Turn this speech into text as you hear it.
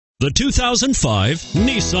The 2005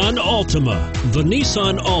 Nissan Altima. The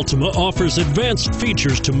Nissan Altima offers advanced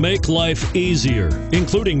features to make life easier,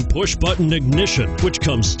 including push-button ignition, which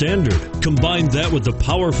comes standard. Combine that with the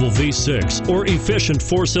powerful V6 or efficient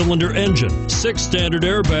four-cylinder engine, 6 standard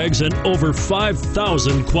airbags, and over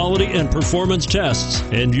 5,000 quality and performance tests,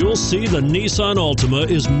 and you'll see the Nissan Altima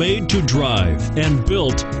is made to drive and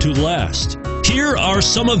built to last. Here are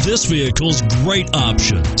some of this vehicle's great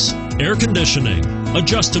options: air conditioning,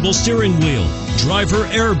 adjustable steering wheel, driver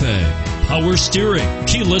airbag, power steering,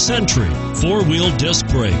 keyless entry, 4-wheel disc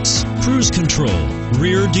brakes, cruise control,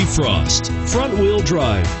 rear defrost, front-wheel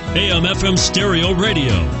drive, AM/FM stereo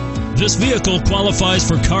radio. This vehicle qualifies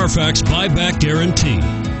for Carfax buyback guarantee.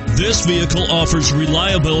 This vehicle offers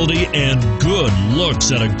reliability and good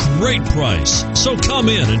looks at a great price. So come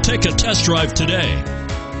in and take a test drive today.